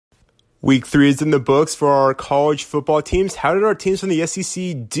Week 3 is in the books for our college football teams. How did our teams from the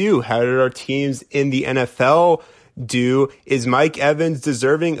SEC do? How did our teams in the NFL do? Is Mike Evans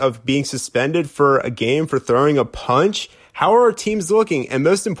deserving of being suspended for a game for throwing a punch? How are our teams looking? And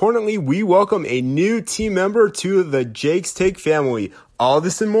most importantly, we welcome a new team member to the Jake's Take family. All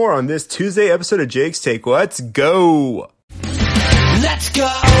this and more on this Tuesday episode of Jake's Take. Let's go! Let's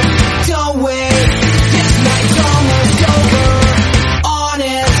go! Don't wait! This night's almost over!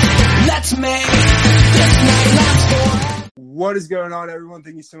 Honest! Let's make this night last for... What is going on, everyone?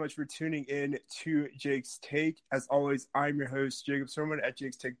 Thank you so much for tuning in to Jake's Take. As always, I'm your host, Jacob Sermon at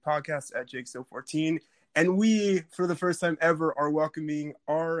Jake's Take Podcast at Jake14. And we, for the first time ever, are welcoming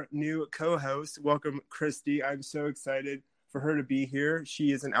our new co-host. Welcome, Christy. I'm so excited for her to be here.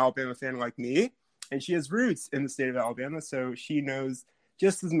 She is an Alabama fan like me, and she has roots in the state of Alabama, so she knows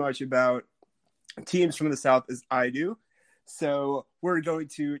just as much about teams from the South as I do. So we're going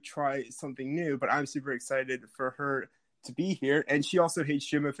to try something new, but I'm super excited for her to be here. And she also hates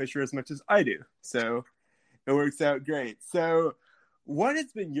Jimbo Fisher as much as I do. So it works out great. So what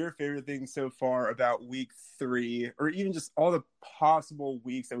has been your favorite thing so far about week 3, or even just all the possible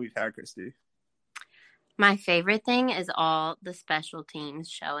weeks that we've had, Christy? My favorite thing is all the special teams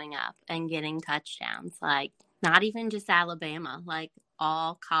showing up and getting touchdowns. Like, not even just Alabama, like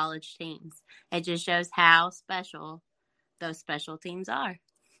all college teams. It just shows how special those special teams are.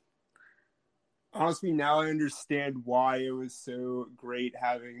 Honestly, now I understand why it was so great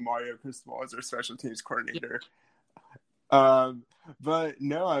having Mario Cristobal as our special teams coordinator. But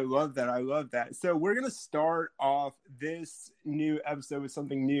no, I love that. So we're going to start off this new episode with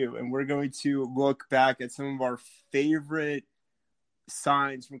something new, and we're going to look back at some of our favorite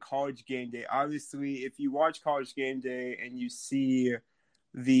signs from College Game Day. Obviously, if you watch College Game Day and you see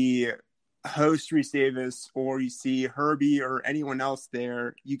the host Reese Davis or you see Herbie or anyone else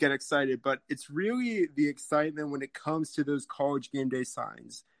there, you get excited, but it's really the excitement when it comes to those College Game Day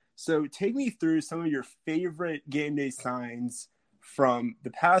signs. So take me through some of your favorite game day signs from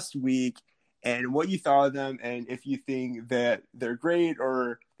the past week and what you thought of them, and if you think that they're great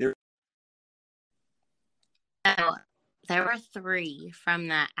or they're... So there were 3 from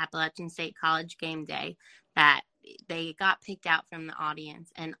the Appalachian State College Game Day that they got picked out from the audience,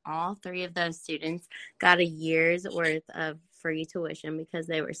 and all 3 of those students got a year's worth of free tuition because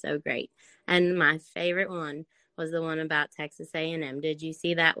they were so great. And my favorite one was the one about Texas A&M. Did you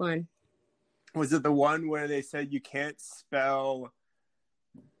see that one? Was it the one where they said you can't spell,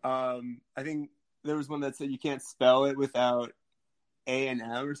 I think there was one that said you can't spell it without A&M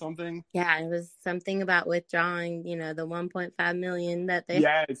or something? Yeah, it was something about withdrawing, the $1.5 million that they...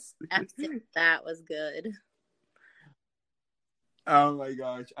 Yes. That was good. Oh my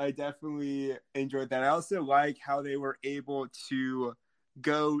gosh, I definitely enjoyed that. I also like how they were able to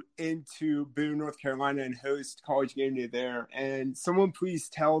go into Boone, North Carolina and host College Game Day there. And someone please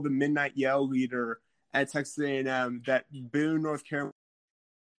tell the Midnight Yell leader at Texas A&M that Boone, North Carolina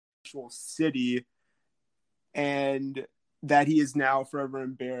is an actual city and that he is now forever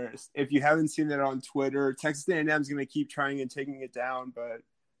embarrassed. If you haven't seen that on Twitter, Texas A&M is going to keep trying and taking it down, but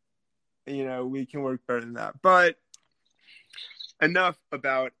we can work better than that. But enough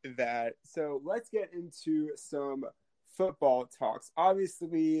about that. So let's get into some football talks.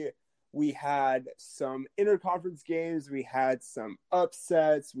 Obviously, we had some interconference games. We had some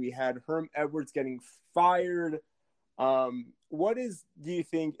upsets. We had Herm Edwards getting fired. What do you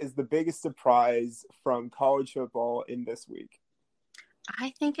think is the biggest surprise from college football in this week?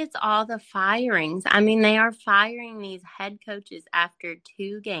 I think it's all the firings. I mean, they are firing these head coaches after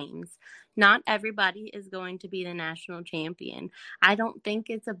 2 games. Not everybody is going to be the national champion. I don't think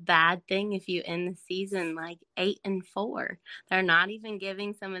it's a bad thing if you end the season like 8-4. They're not even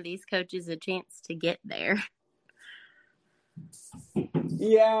giving some of these coaches a chance to get there.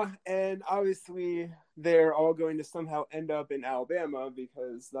 Yeah, and obviously they're all going to somehow end up in Alabama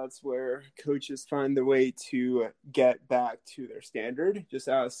because that's where coaches find the way to get back to their standard. Just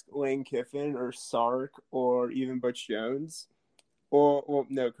ask Lane Kiffin or Sark or even Butch Jones.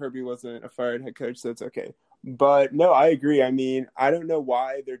 No, Kirby wasn't a fired head coach, so it's okay. But no, I agree. I mean, I don't know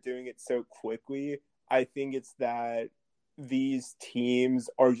why they're doing it so quickly. I think it's that these teams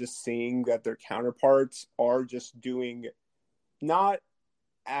are just seeing that their counterparts are just doing not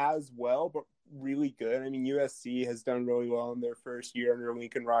as well, but really good. I mean, USC has done really well in their first year under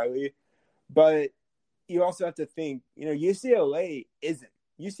Lincoln Riley. But you also have to think, UCLA isn't.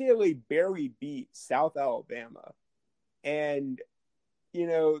 UCLA barely beat South Alabama. And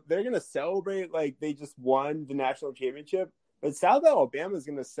they're going to celebrate like they just won the national championship. But South Alabama is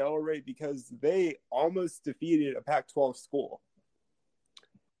going to celebrate because they almost defeated a Pac-12 school.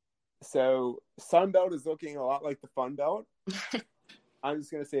 So Sun Belt is looking a lot like the Fun Belt. I'm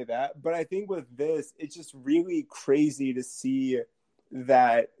just going to say that. But I think with this, it's just really crazy to see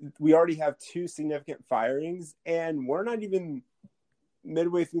that we already have 2 significant firings, and we're not even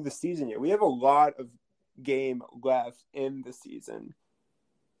midway through the season yet. We have a lot of game left in the season.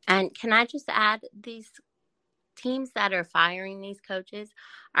 And can I just add, these teams that are firing these coaches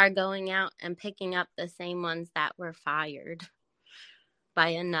are going out and picking up the same ones that were fired by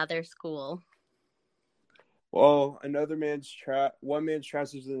another school. Well, one man's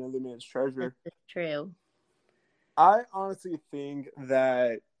trash is another man's treasure. This is true. I honestly think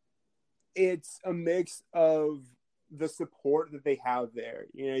that it's a mix of the support that they have there.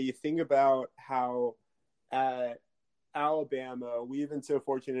 You know, you think about how at Alabama, we've been so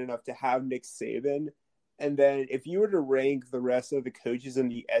fortunate enough to have Nick Saban. And then if you were to rank the rest of the coaches in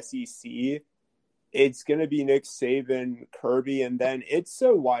the SEC, it's going to be Nick Saban, Kirby, and then it's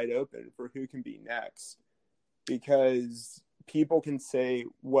so wide open for who can be next. Because people can say,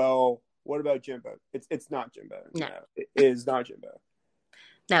 well, what about Jimbo? It's not Jimbo. No. It is not Jimbo.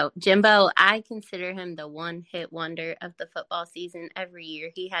 No, Jimbo, I consider him the one-hit wonder of the football season every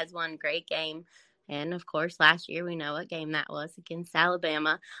year. He has one great game. And, of course, last year we know what game that was against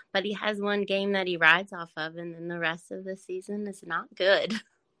Alabama. But he has one game that he rides off of, and then the rest of the season is not good.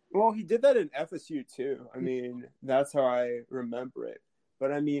 Well, he did that in FSU, too. I mean, that's how I remember it.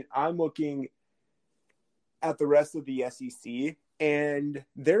 But, I mean, I'm looking at the rest of the SEC, and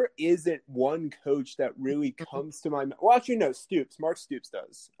there isn't one coach that really comes to my mind. Well, actually, no, Mark Stoops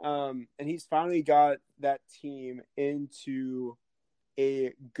does. And he's finally got that team into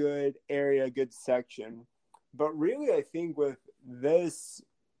a good area, good section. But really, I think with this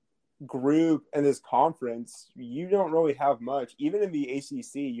group and this conference, you don't really have much. Even in the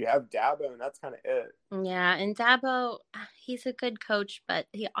ACC, you have Dabo, and that's kind of it. Yeah, and Dabo, he's a good coach, but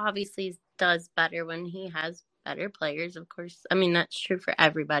he obviously does better when he has better players, of course. I mean, that's true for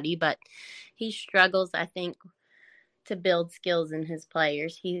everybody, but he struggles, I think, to build skills in his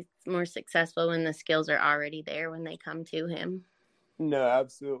players. He's more successful when the skills are already there when they come to him. No,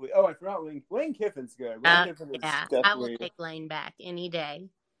 absolutely. Oh, I forgot Lane Kiffin's good. Lane Kiffin is definitely... I will take Lane back any day.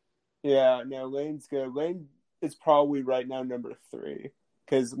 Yeah, no, Lane's good. Lane is probably right now number 3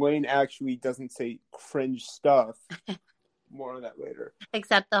 because Lane actually doesn't say cringe stuff. More on that later.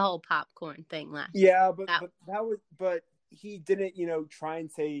 Except the whole popcorn thing last year. But he didn't, try and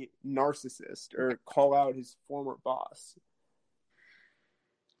say narcissist or call out his former boss.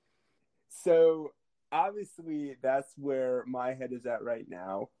 So obviously that's where my head is at right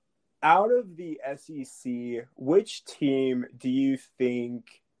now. Out of the SEC, which team do you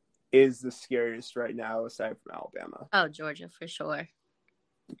think is the scariest right now aside from Alabama? Oh, Georgia for sure.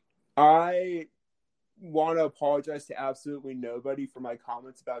 I want to apologize to absolutely nobody for my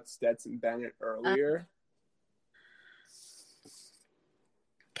comments about Stetson Bennett earlier.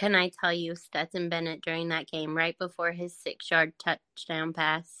 Can I tell you, Stetson Bennett during that game, right before his 6-yard touchdown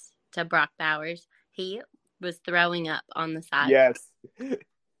pass to Brock Bowers, he was throwing up on the side. Yes.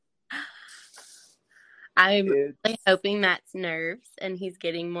 I'm really hoping that's nerves, and he's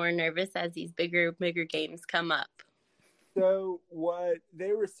getting more nervous as these bigger games come up. So what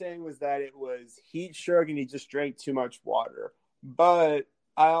they were saying was that it was heat stroke and he just drank too much water. But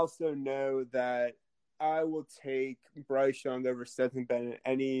I also know that I will take Bryce Young over Stetson Bennett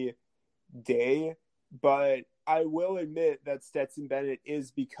any day. But I will admit that Stetson Bennett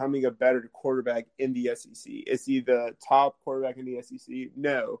is becoming a better quarterback in the SEC. Is he the top quarterback in the SEC?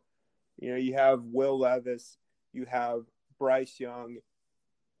 No. You have Will Levis. You have Bryce Young.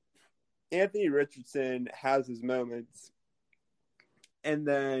 Anthony Richardson has his moments. And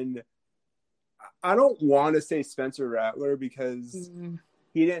then I don't want to say Spencer Rattler because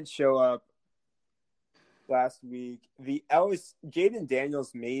he didn't show up last week. The Jaden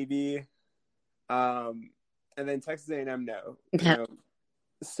Daniels maybe, and then Texas A&M no.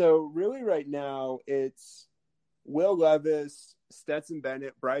 So really right now it's Will Levis, Stetson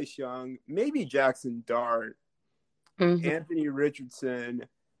Bennett, Bryce Young, maybe Jackson Dart, Anthony Richardson,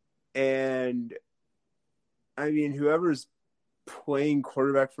 and I mean whoever's playing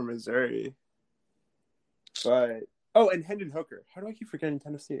quarterback for Missouri. But and Hendon Hooker. How do I keep forgetting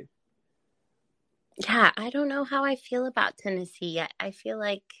Tennessee? Yeah, I don't know how I feel about Tennessee yet. I feel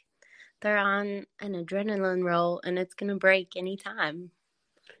like they're on an adrenaline roll and it's going to break anytime.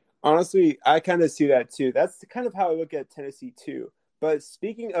 Honestly, I kind of see that too. That's kind of how I look at Tennessee too. But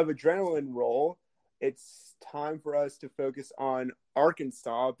speaking of adrenaline roll, it's time for us to focus on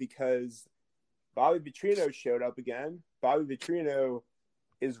Arkansas because Bobby Petrino showed up again. Bobby Petrino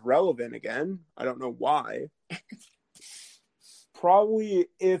is relevant again. I don't know why. probably,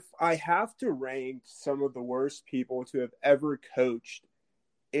 if I have to rank some of the worst people to have ever coached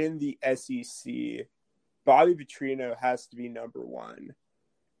in the SEC, Bobby Petrino has to be number one.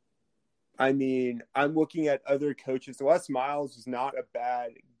 I mean, I'm looking at other coaches. Les Miles was not a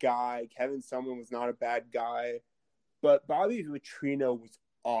bad guy. Kevin Sumlin was not a bad guy. But Bobby Petrino was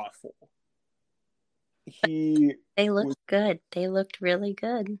awful. They looked good. They looked really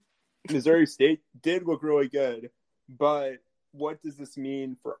good. Missouri State did look really good. But what does this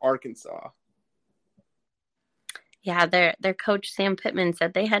mean for Arkansas? Yeah, their coach Sam Pittman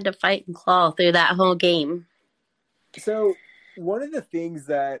said they had to fight and claw through that whole game. So one of the things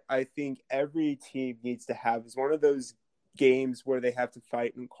that I think every team needs to have is one of those games where they have to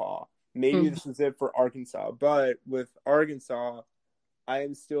fight and claw. Maybe this is it for Arkansas, but with Arkansas, I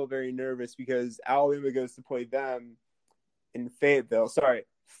am still very nervous because Alabama goes to play them in Fayetteville,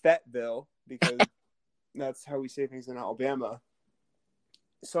 because that's how we say things in Alabama.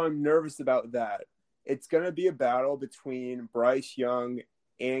 So I'm nervous about that. It's going to be a battle between Bryce Young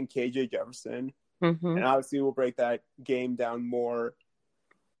and KJ Jefferson. Mm-hmm. And obviously we'll break that game down more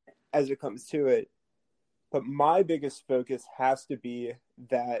as it comes to it. But my biggest focus has to be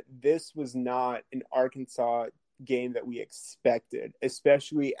that this was not an Arkansas game that we expected,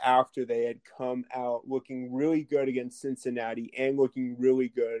 especially after they had come out looking really good against Cincinnati and looking really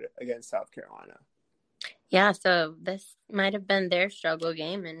good against South Carolina. Yeah, so this might have been their struggle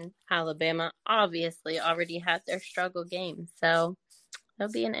game, and Alabama obviously already had their struggle game. So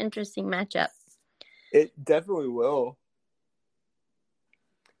it'll be an interesting matchup. It definitely will.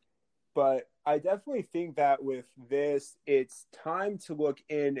 But I definitely think that with this, it's time to look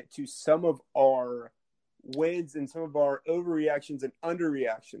into some of our wins and some of our overreactions and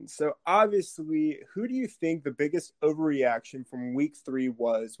underreactions. So obviously, who do you think the biggest overreaction from week 3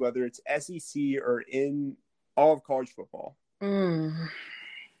 was, whether it's SEC or in all of college football?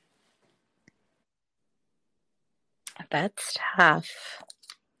 That's tough.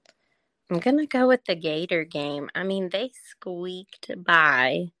 I'm going to go with the Gator game. I mean, they squeaked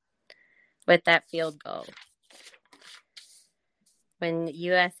by with that field goal. When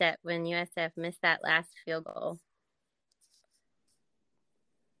USF missed that last field goal.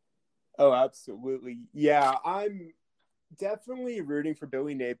 Oh, absolutely. Yeah, I'm definitely rooting for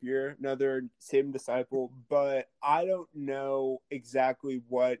Billy Napier, another Saban disciple, but I don't know exactly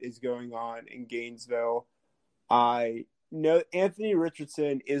what is going on in Gainesville. I know Anthony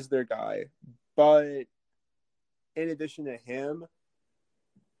Richardson is their guy, but in addition to him,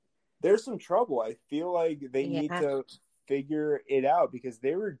 there's some trouble. I feel like they need to figure it out because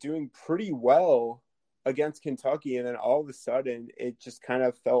they were doing pretty well against Kentucky, and then all of a sudden it just kind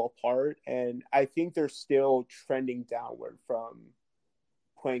of fell apart. And I think they're still trending downward from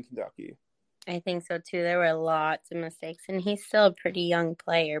playing Kentucky. I think so too. There were lots of mistakes, and he's still a pretty young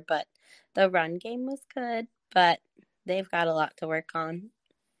player, but the run game was good, but they've got a lot to work on.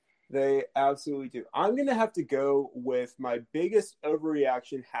 They absolutely do. I'm going to have to go with my biggest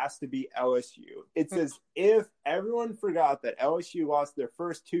overreaction has to be LSU. It's as if everyone forgot that LSU lost their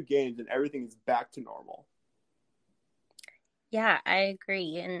first 2 games and everything is back to normal. Yeah, I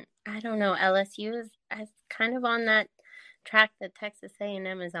agree. And I don't know, LSU is kind of on that track that Texas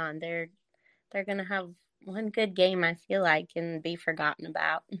A&M is on. They're going to have one good game, I feel like, and be forgotten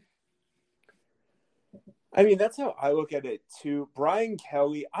about. I mean, that's how I look at it, too. Brian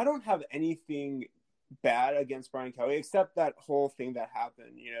Kelly, I don't have anything bad against Brian Kelly, except that whole thing that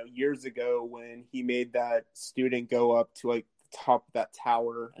happened, years ago when he made that student go up to, the top of that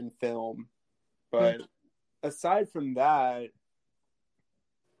tower and film. But aside from that,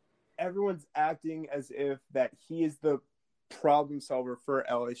 everyone's acting as if that he is the problem solver for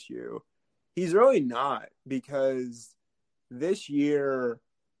LSU. He's really not, because this year,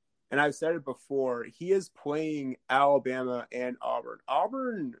 and I've said it before, he is playing Alabama and Auburn.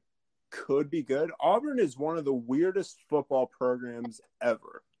 Auburn could be good. Auburn is one of the weirdest football programs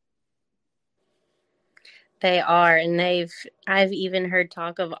ever. They are, and I've even heard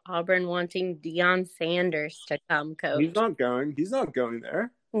talk of Auburn wanting Deion Sanders to come coach. He's not going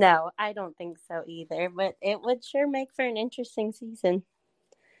there. No, I don't think so either, but it would sure make for an interesting season.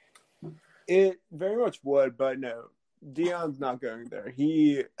 It very much would, but no. Deion's not going there.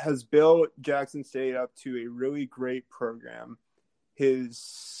 He has built Jackson State up to a really great program. His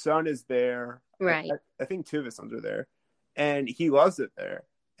son is there. Right. I think 2 of his sons are there. And he loves it there.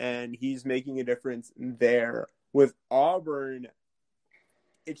 And he's making a difference there. With Auburn,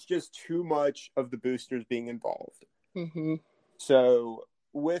 it's just too much of the boosters being involved. Mm-hmm. So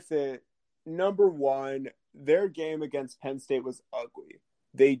with it, number one, their game against Penn State was ugly.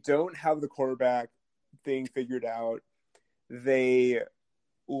 They don't have the quarterback thing figured out. they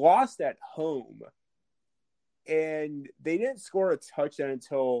lost at home, and they didn't score a touchdown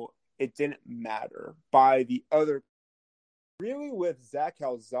until it didn't matter by the other. Really, with Zach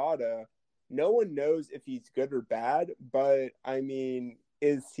Calzada, no one knows if he's good or bad, but I mean,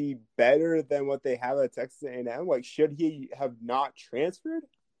 is he better than what they have at Texas A&M? Like, should he have not transferred?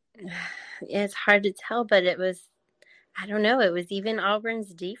 It's hard to tell, but I don't know. It was even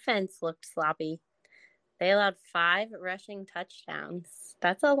Auburn's defense looked sloppy. They allowed 5 rushing touchdowns.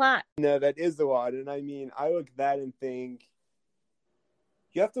 That's a lot. No, that is a lot. And I mean, I look at that and think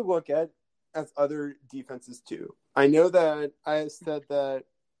you have to look at as other defenses too. I know that I said that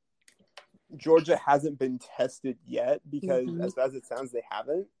Georgia hasn't been tested yet because, as bad as it sounds, they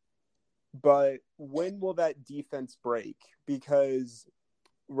haven't. But when will that defense break? Because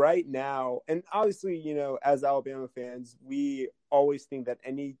right now, and obviously, you know, as Alabama fans, we always think that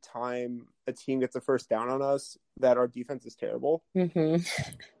any time a team gets a first down on us, that our defense is terrible.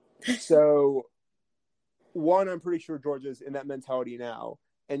 So, one, I'm pretty sure Georgia's in that mentality now.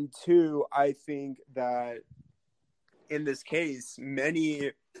 And two, I think that in this case,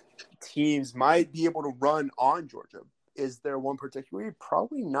 many teams might be able to run on Georgia. Is there one particularly?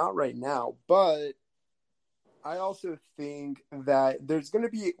 Probably not right now. But I also think that there's going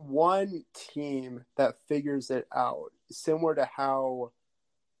to be one team that figures it out, similar to how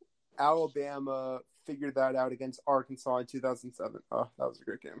Alabama figured that out against Arkansas in 2007. Oh, that was a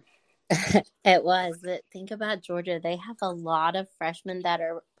great game. It was. But think about Georgia. They have a lot of freshmen that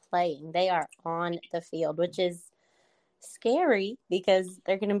are playing. They are on the field, which is scary because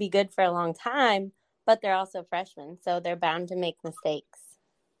they're going to be good for a long time, but they're also freshmen, so they're bound to make mistakes.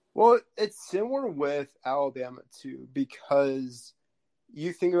 Well, it's similar with Alabama, too, because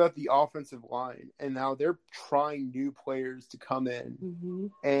you think about the offensive line and now they're trying new players to come in,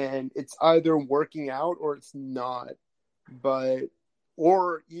 and it's either working out or it's not.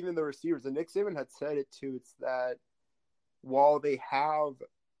 Or even the receivers. And Nick Saban had said it, too. It's that while they have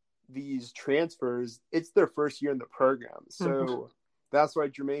these transfers, it's their first year in the program. So that's why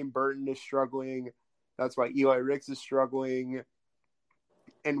Jermaine Burton is struggling. That's why Eli Ricks is struggling.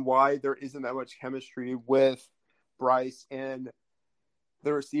 And why there isn't that much chemistry with Bryce and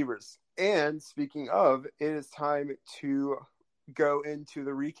the receivers. And speaking of, it is time to go into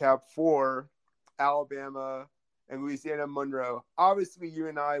the recap for Alabama and Louisiana Monroe. Obviously, you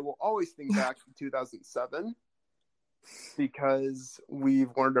and I will always think back to 2007 because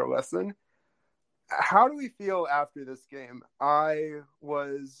we've learned our lesson. How do we feel after this game? I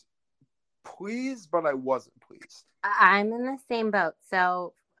was pleased, but I wasn't pleased. I'm in the same boat.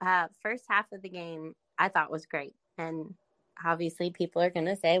 So first half of the game I thought was great. And obviously people are going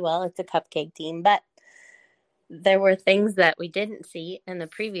to say, well, it's a cupcake team. But there were things that we didn't see in the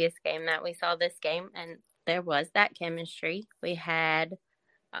previous game that we saw this game. And there was that chemistry. We had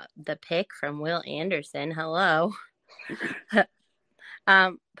the pick from Will Anderson. Hello.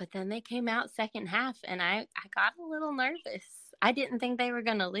 But then they came out second half and I got a little nervous. I didn't think they were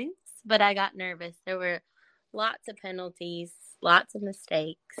going to lose, but I got nervous. There were lots of penalties, lots of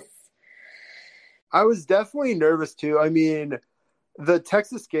mistakes. I was definitely nervous too. I mean, the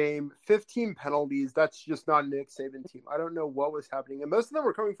Texas game, 15 penalties, that's just not a Nick Saban team. I don't know what was happening. And most of them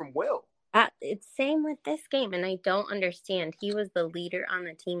were coming from Will. It's same with this game, and I don't understand. He was the leader on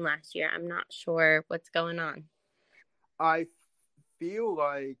the team last year. I'm not sure what's going on. I feel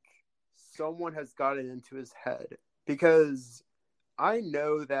like someone has gotten into his head because I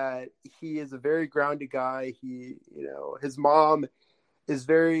know that he is a very grounded guy. He, you know, his mom is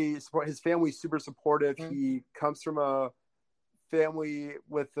his family's super supportive. He comes from a family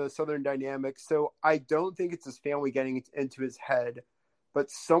with the Southern dynamic. So I don't think it's his family getting into his head,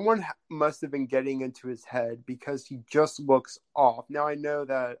 but someone must have been getting into his head because he just looks off. Now I know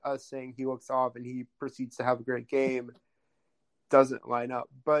that us saying he looks off and he proceeds to have a great game doesn't line up,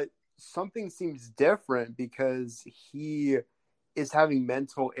 but something seems different because he is having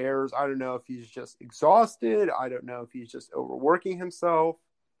mental errors. I don't know if he's just exhausted. I don't know if he's just overworking himself.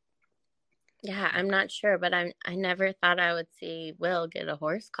 Yeah, I'm not sure, but I never thought I would see Will get a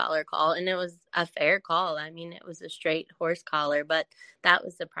horse collar call, and it was a fair call. I mean, it was a straight horse collar, but that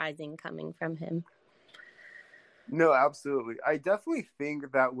was surprising coming from him. No, absolutely. I definitely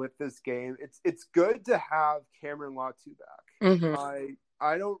think that with this game, it's good to have Cameron Latu back.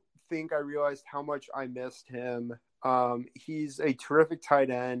 I don't think I realized how much I missed him. He's a terrific tight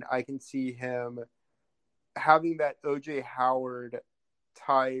end. I can see him having that O.J. Howard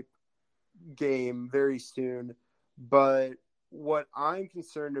type game very soon. But what I'm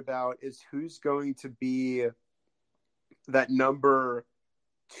concerned about is who's going to be that number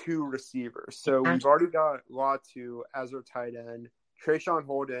two receivers. So we've already got Latu as our tight end. Trayshawn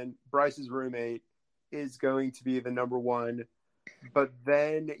Holden, Bryce's roommate, is going to be the number one. But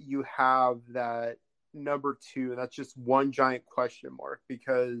then you have that number two, and that's just one giant question mark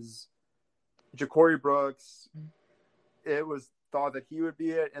because Ja'Cory Brooks, it was thought that he would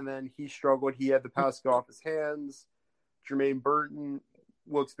be it, and then he struggled. He had the pass go off his hands. Jermaine Burton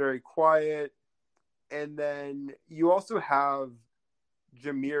looks very quiet. And then you also have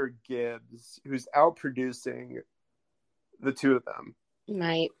Jahmyr Gibbs, who's outproducing the two of them.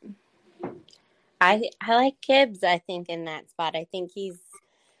 Right. I like Gibbs, I think, in that spot. I think he's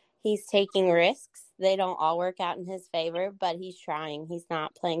taking risks. They don't all work out in his favor, but he's trying. He's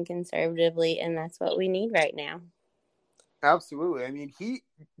not playing conservatively, and that's what we need right now. Absolutely. I mean,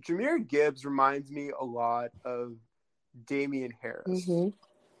 Jahmyr Gibbs reminds me a lot of Damian Harris. Mm-hmm.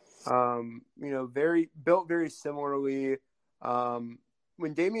 Built very similarly.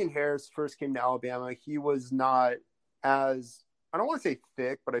 When Damian Harris first came to Alabama, he was not as, I don't want to say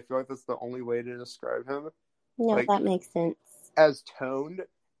thick, but I feel like that's the only way to describe him. No, that makes sense. As toned,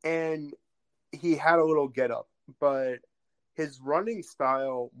 and he had a little get up, but his running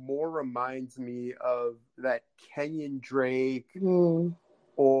style more reminds me of that Kenyon Drake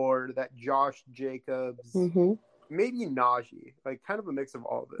or that Josh Jacobs. Mm-hmm. Maybe Najee, like kind of a mix of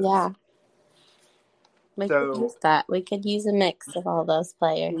all of this. Yeah. We could use that. We could use a mix of all those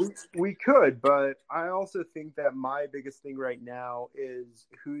players. We could, but I also think that my biggest thing right now is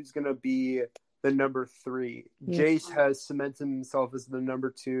who's going to be the number 3. Mm-hmm. Jace has cemented himself as the number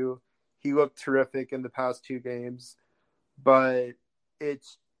 2. He looked terrific in the past 2 games, but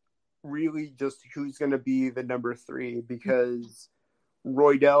it's really just who's going to be the number 3 because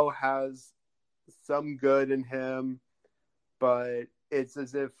Roydell has some good in him, but it's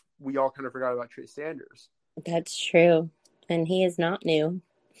as if we all kind of forgot about Trey Sanders. That's true. And he is not new.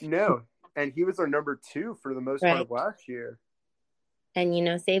 No. And he was our number 2 for the most part of last year. And,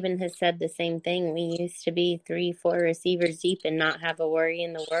 Saban has said the same thing. We used to be 3-4 receivers deep and not have a worry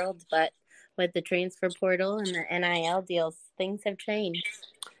in the world. But with the transfer portal and the NIL deals, things have changed.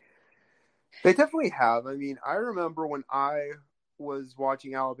 They definitely have. I mean, I remember when I was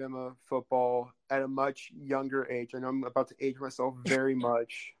watching Alabama football at a much younger age. I know I'm about to age myself very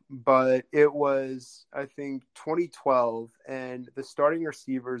much, but it was, I think, 2012, and the starting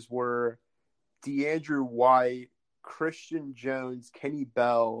receivers were DeAndre White, Christian Jones, Kenny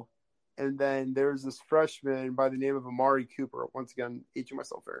Bell, and then there's this freshman by the name of Amari Cooper. Once again, aging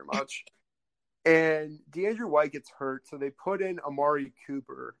myself very much. And DeAndre White gets hurt, so they put in Amari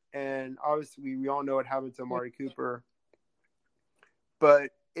Cooper, and obviously we all know what happened to Amari Cooper.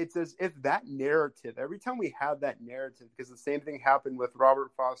 But it's as if that narrative, every time we have that narrative, because the same thing happened with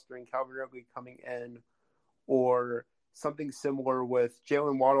Robert Foster and Calvin Ridley coming in, or something similar with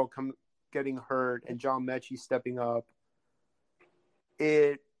Jalen Waddle getting hurt and John Mechie stepping up,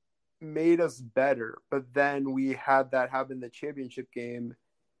 it made us better. But then we had that happen in the championship game,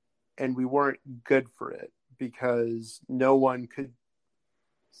 and we weren't good for it because no one could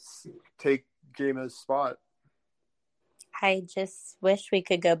take Jameis' spot. I just wish we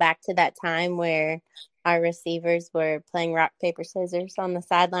could go back to that time where our receivers were playing rock, paper, scissors on the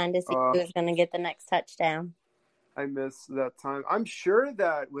sideline to see who was going to get the next touchdown. I miss that time. I'm sure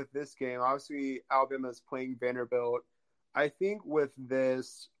that with this game, obviously Alabama is playing Vanderbilt. I think with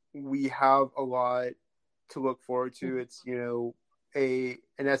this, we have a lot to look forward to. It's, an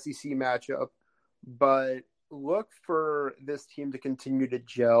SEC matchup, but look for this team to continue to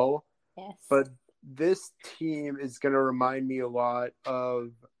gel. Yes. But this team is going to remind me a lot of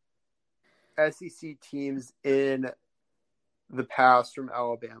SEC teams in the past from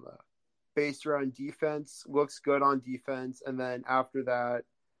Alabama. Based around defense, looks good on defense, and then after that,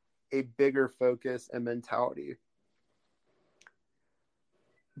 a bigger focus and mentality.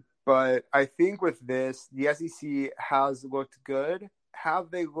 But I think with this, the SEC has looked good. Have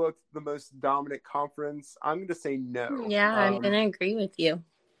they looked the most dominant conference? I'm going to say no. Yeah, I'm going to agree with you.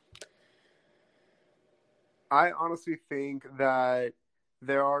 I honestly think that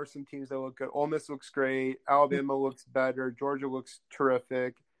there are some teams that look good. Ole Miss looks great. Alabama looks better. Georgia looks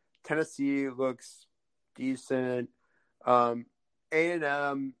terrific. Tennessee looks decent.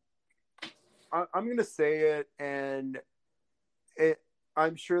 A&M, I'm going to say it, and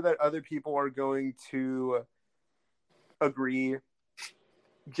I'm sure that other people are going to agree.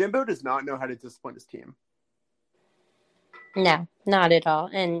 Jimbo does not know how to discipline his team. No, not at all.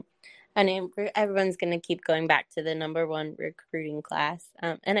 And everyone's going to keep going back to the number 1 recruiting class.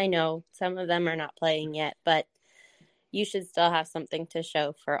 And I know some of them are not playing yet, but you should still have something to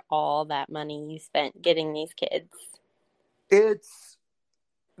show for all that money you spent getting these kids.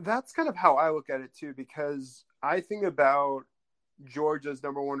 That's kind of how I look at it too, because I think about Georgia's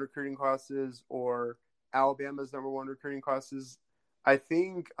number one recruiting classes or Alabama's number one recruiting classes. I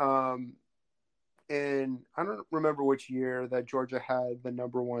think I don't remember which year that Georgia had the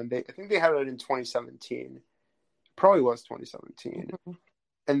number one. I think they had it in 2017. Probably was 2017. Mm-hmm.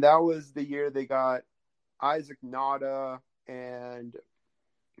 And that was the year they got Isaac Nada and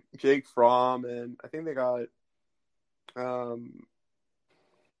Jake Fromm, and I think they got Calvin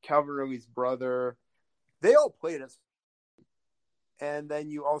Ridley's brother. They all played us. And then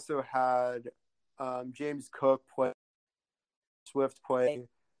you also had James Cook play, Swift play.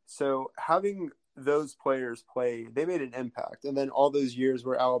 So having those players play, they made an impact. And then all those years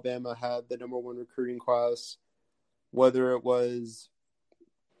where Alabama had the number one recruiting class, whether it was,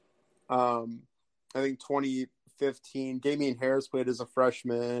 I think 2015, Damian Harris played as a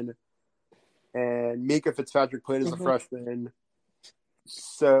freshman, and Mika Fitzpatrick played as a freshman.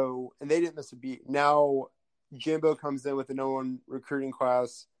 So, and they didn't miss a beat. Now, Jimbo comes in with a no one recruiting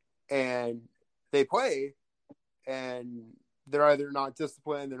class, and they play, and they're either not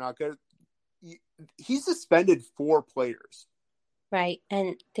disciplined, they're not good. He suspended 4 players. Right.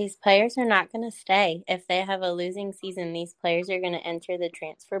 And these players are not going to stay. If they have a losing season, these players are going to enter the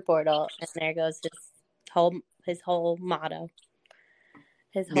transfer portal, and there goes his whole motto.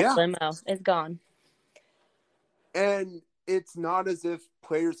 His whole limo is gone. And it's not as if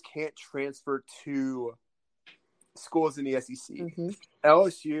players can't transfer to schools in the SEC. Mm-hmm.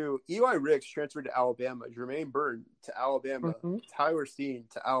 LSU, Eli Ricks transferred to Alabama, Jermaine Burton to Alabama, Tyler Steen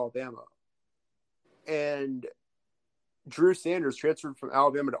to Alabama, and Drew Sanders transferred from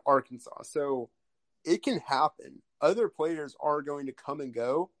Alabama to Arkansas. So it can happen. Other players are going to come and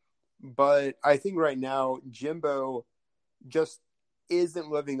go, but I think right now Jimbo just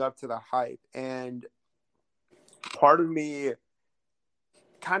isn't living up to the hype. And part of me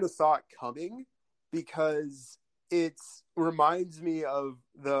kind of saw it coming because it reminds me of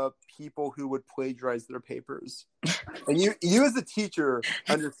the people who would plagiarize their papers. And you as a teacher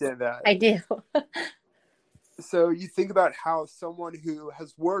understand that. I do. So you think about how someone who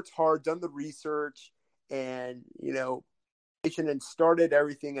has worked hard, done the research, and, and started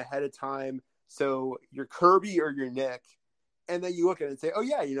everything ahead of time. So you're Kirby or you're Nick. And then you look at it and say, oh,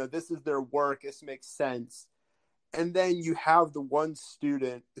 yeah, this is their work. This makes sense. And then you have the one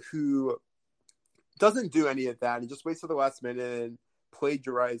student who doesn't do any of that and just waits till the last minute and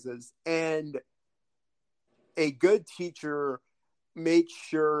plagiarizes. And a good teacher makes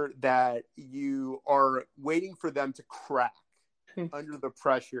sure that you are waiting for them to crack under the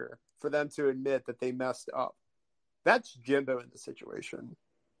pressure, for them to admit that they messed up. That's Jimbo in the situation.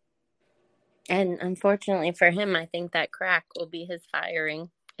 And unfortunately for him, I think that crack will be his firing.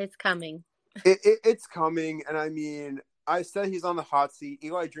 It's coming. It's coming. And I mean, I said he's on the hot seat.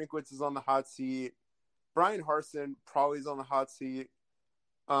 Eli Drinkwitz is on the hot seat. Brian Harsin probably is on the hot seat.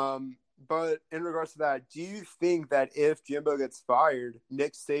 But in regards to that, do you think that if Jimbo gets fired,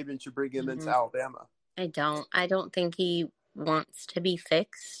 Nick Saban should bring him into Alabama? I don't. I don't think he wants to be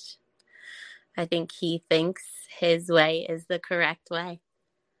fixed. I think he thinks his way is the correct way.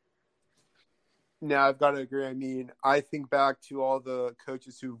 No, I've got to agree. I mean, I think back to all the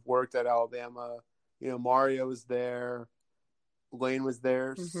coaches who've worked at Alabama. Mario was there. Lane was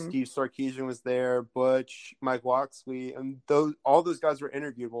there. Steve Sarkisian was there. Butch, Mike Locksley, and all those guys were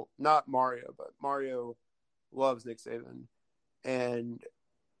interviewed. Well, not Mario, but Mario loves Nick Saban, and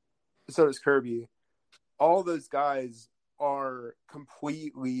so does Kirby. All those guys are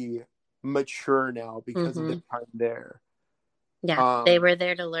completely mature now because of the time there. Yeah, they were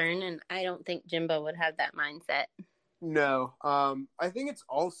there to learn, and I don't think Jimbo would have that mindset. No, I think it's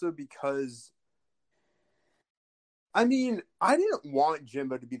also because, I mean, I didn't want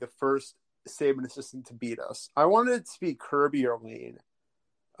Jimbo to be the first Saban assistant to beat us. I wanted it to be Kirby or Lane.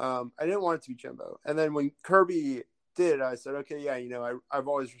 I didn't want it to be Jimbo. And then when Kirby did, I said, okay, yeah, I've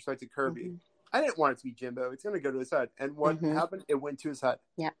always respected Kirby. I didn't want it to be Jimbo. It's going to go to his head. And what happened? It went to his head.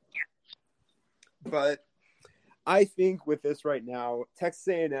 Yeah. But I think with this right now, Texas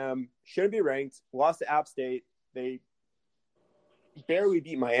A&M shouldn't be ranked. Lost to App State. They barely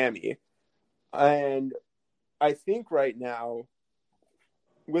beat Miami. And I think right now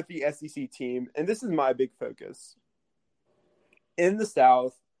with the SEC team, and this is my big focus, in the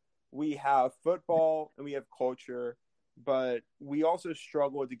South, we have football and we have culture, but we also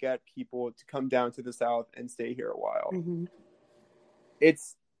struggle to get people to come down to the South and stay here a while.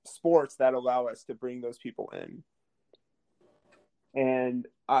 It's sports that allow us to bring those people in. And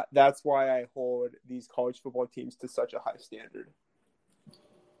that's why I hold these college football teams to such a high standard.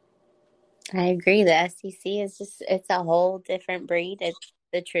 I agree. The SEC is it's a whole different breed.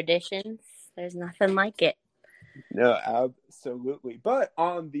 the traditions. There's nothing like it. No, absolutely. But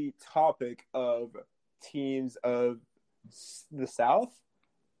on the topic of teams of the South,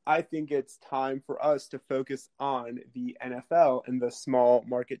 I think it's time for us to focus on the NFL and the small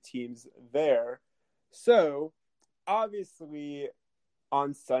market teams there. So, obviously,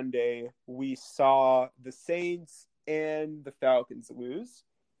 on Sunday, we saw the Saints and the Falcons lose.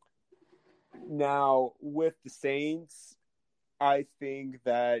 Now, with the Saints, I think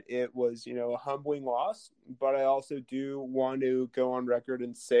that it was, a humbling loss, but I also do want to go on record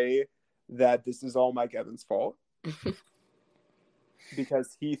and say that this is all Mike Evans' fault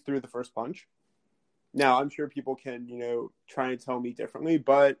because he threw the first punch. Now, I'm sure people can, try and tell me differently,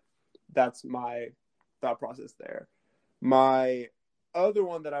 but that's my thought process there. My other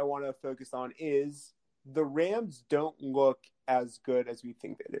one that I want to focus on is the Rams don't look as good as we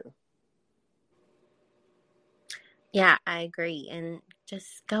think they do. Yeah, I agree. And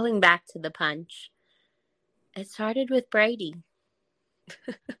just going back to the punch, it started with Brady.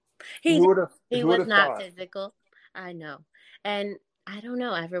 he Who would was have not thought? physical. I know. And I don't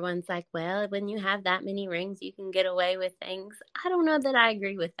know. Everyone's like, well, when you have that many rings, you can get away with things. I don't know that I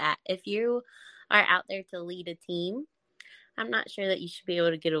agree with that. If you are out there to lead a team, I'm not sure that you should be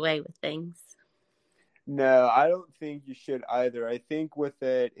able to get away with things. No, I don't think you should either. I think with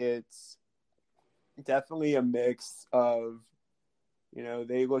it, it's definitely a mix of,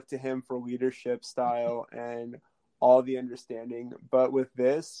 they look to him for leadership style and all the understanding. But with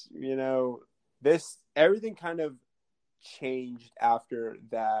this, everything kind of changed after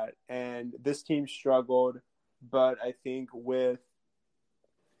that. And this team struggled. But I think with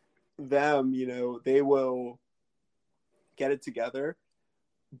them, they will get it together.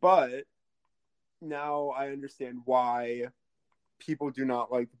 But now I understand why people do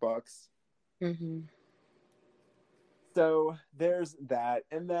not like the Bucks. Mm-hmm. So there's that.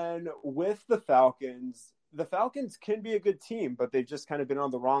 And then with the Falcons can be a good team, but they've just kind of been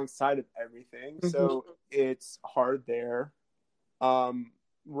on the wrong side of everything. Mm-hmm. So it's hard there.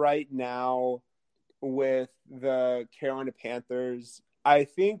 Right now with the Carolina Panthers, I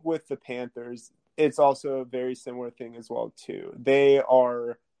think with the Panthers, it's also a very similar thing as well, too. They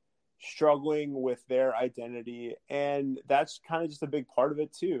are struggling with their identity, and that's kind of just a big part of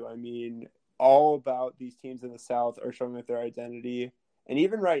it, too. I mean, all about these teams in the South are struggling with their identity. And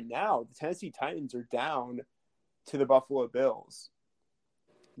even right now, the Tennessee Titans are down to the Buffalo Bills.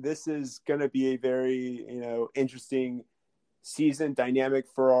 This is going to be a very, interesting season dynamic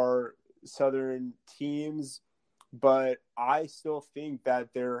for our Southern teams. But I still think that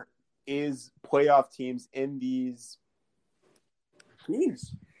there is playoff teams in these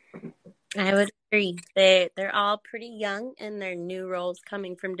teams. I would agree. They're all pretty young, and they're new roles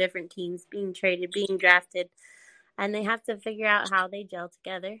coming from different teams, being traded, being drafted, and they have to figure out how they gel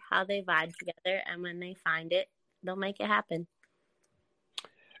together, how they vibe together, and when they find it, they'll make it happen.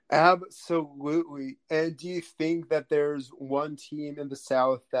 Absolutely. And do you think that there's one team in the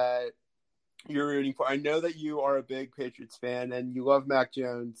South that you're rooting for? I know that you are a big Patriots fan and you love Mac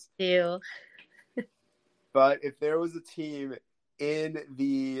Jones. Do. But if there was a team in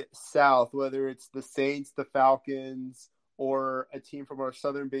the South, whether it's the Saints, the Falcons, or a team from our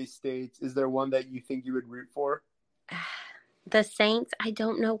southern-based states, is there one that you think you would root for? The Saints, I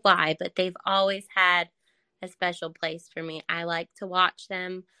don't know why, but they've always had a special place for me. I like to watch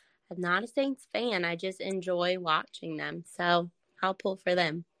them. I'm not a Saints fan. I just enjoy watching them. So I'll pull for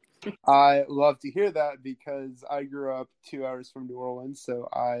them. I love to hear that because I grew up 2 hours from New Orleans, so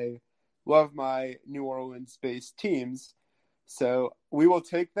I love my New Orleans-based teams. So we will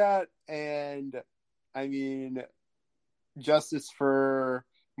take that, and I mean, justice for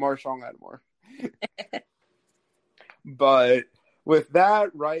Marshawn Lattimore. But with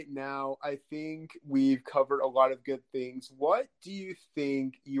that right now, I think we've covered a lot of good things. What do you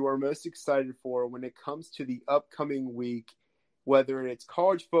think you are most excited for when it comes to the upcoming week, whether it's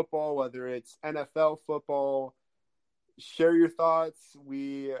college football, whether it's NFL football? Share your thoughts.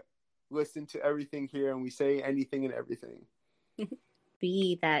 We listen to everything here, and we say anything and everything.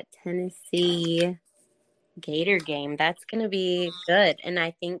 Be that Tennessee Gator game. That's going to be good. And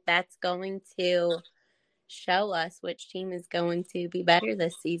I think that's going to show us which team is going to be better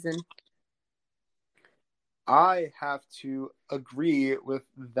this season. I have to agree with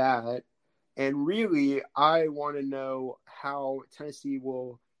that. And really, I want to know how Tennessee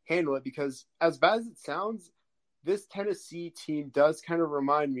will handle it because, as bad as it sounds, this Tennessee team does kind of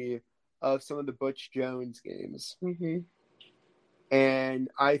remind me of some of the Butch Jones games. Mm-hmm. And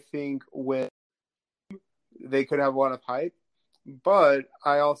I think they could have a lot of hype, but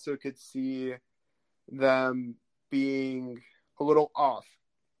I also could see them being a little off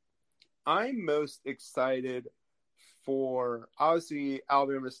I'm most excited for, obviously,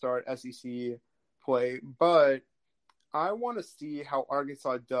 Alabama to start SEC play, but I want to see how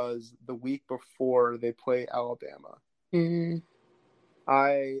Arkansas does the week before they play Alabama. Mm-hmm.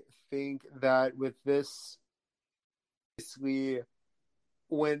 I think that with this, basically,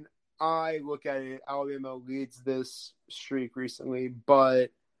 when I look at it, Alabama leads this streak recently,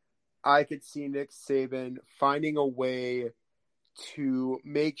 but I could see Nick Saban finding a way to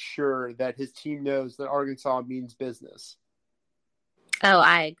make sure that his team knows that Arkansas means business. Oh,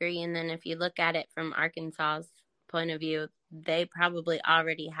 I agree. And then if you look at it from Arkansas's point of view, they probably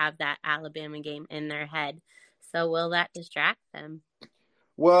already have that Alabama game in their head. So will that distract them?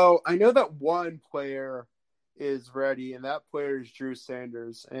 Well, I know that one player is ready, and that player is Drew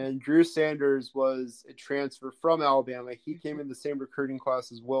Sanders. And Drew Sanders was a transfer from Alabama. He came in the same recruiting class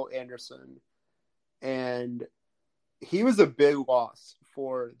as Will Anderson. And he was a big loss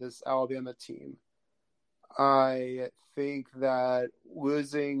for this Alabama team. I think that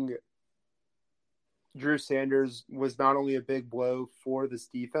losing Drew Sanders was not only a big blow for this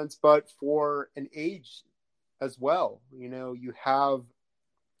defense, but for an age as well. You know, you have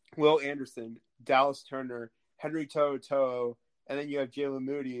Will Anderson, Dallas Turner, Henry To'oTo'o, and then you have Jalen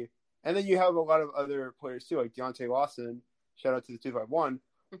Moody. And then you have a lot of other players too, like Deontay Lawson. Shout out to the 251.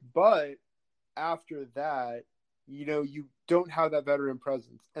 But after that, you know, you don't have that veteran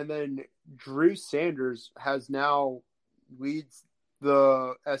presence. And then Drew Sanders has now leads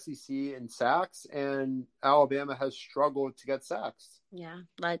the SEC in sacks, and Alabama has struggled to get sacks. Yeah,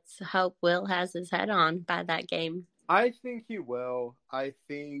 let's hope Will has his head on by that game. I think he will. I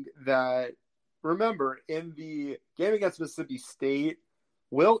think that, remember, in the game against Mississippi State,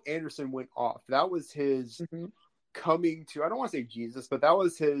 Will Anderson went off. That was his coming to, I don't want to say Jesus, but that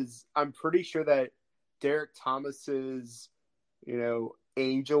was his, I'm pretty sure that Derek Thomas's, you know,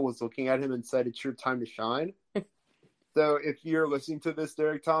 angel was looking at him and said, it's your time to shine. So if you're listening to this,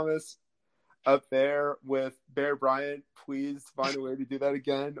 Derek Thomas, up there with Bear Bryant, please find a way to do that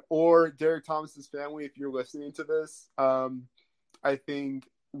again. Or Derek Thomas's family, if you're listening to this, I think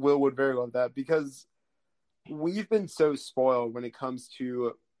Will would very love that, because we've been so spoiled when it comes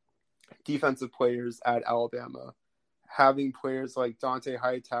to defensive players at Alabama. Having players like Dante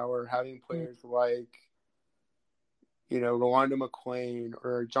Hightower, having players like, you know, Rolando McClain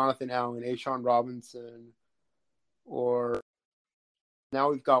or Jonathan Allen, Ashawn Robinson, or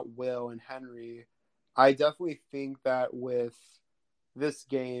now we've got Will and Henry. I definitely think that with this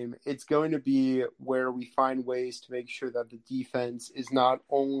game, it's going to be where we find ways to make sure that the defense is not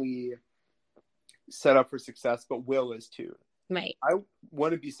only set up for success, but Will is too. Right. I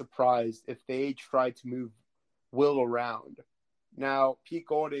wouldn't be surprised if they tried to move Will around. Now, Pete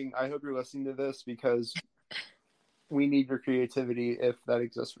Golding, I hope you're listening to this, because we need your creativity if that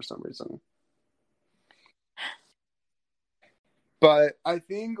exists for some reason. But I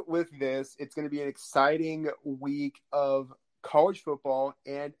think with this, it's going to be an exciting week of college football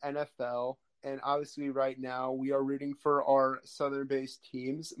and NFL. And obviously right now we are rooting for our Southern-based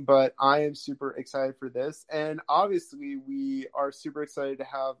teams, but I am super excited for this. And obviously we are super excited to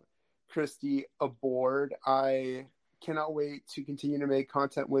have Christy aboard. I cannot wait to continue to make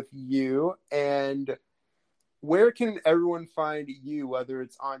content with you. And where can everyone find you, whether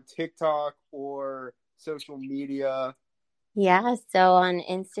it's on TikTok or social media? Yeah, so on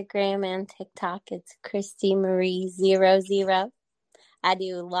Instagram and TikTok, it's Christy Marie 00. I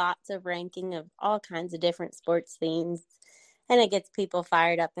do lots of ranking of all kinds of different sports themes, and it gets people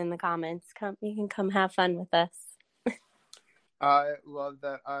fired up in the comments. You can come have fun with us. I love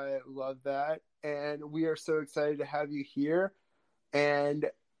that. I love that. And we are so excited to have you here. And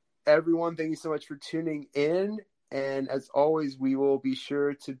everyone, thank you so much for tuning in. And as always, we will be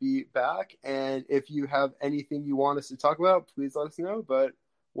sure to be back. And if you have anything you want us to talk about, please let us know. But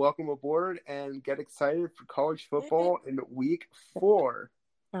welcome aboard and get excited for college football in week 4.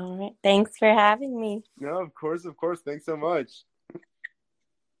 All right. Thanks for having me. No, of course. Thanks so much.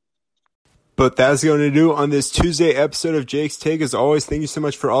 But that's going to do on this Tuesday episode of Jake's Take. As always, thank you so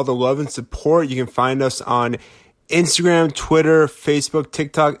much for all the love and support. You can find us on Instagram, Twitter, Facebook,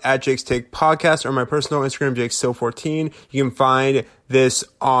 TikTok at Jake's Take Podcast, or my personal Instagram, JakeSo14. You can find this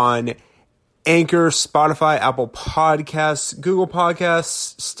on Anchor, Spotify, Apple Podcasts, Google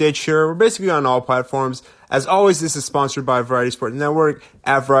Podcasts, Stitcher. We're basically on all platforms. As always, this is sponsored by Variety Sports Network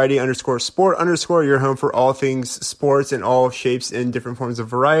at Variety_Sport_, your home for all things sports in all shapes and different forms of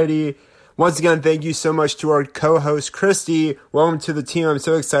variety. Once again, thank you so much to our co-host, Christy. Welcome to the team. I'm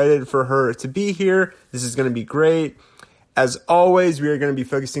so excited for her to be here. This is going to be great. As always, we are going to be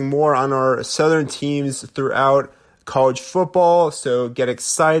focusing more on our Southern teams throughout college football. So get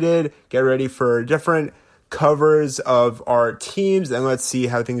excited, get ready for different covers of our teams, and let's see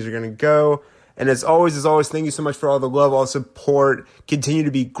how things are going to go. And as always, thank you so much for all the love, all the support. Continue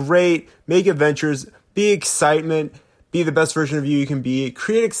to be great, make adventures, be excitement, be the best version of you can be,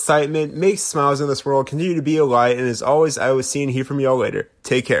 create excitement, make smiles in this world, continue to be a light. And as always, I will see and hear from you all later.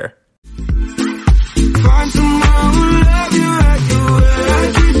 Take care. Find someone who love you.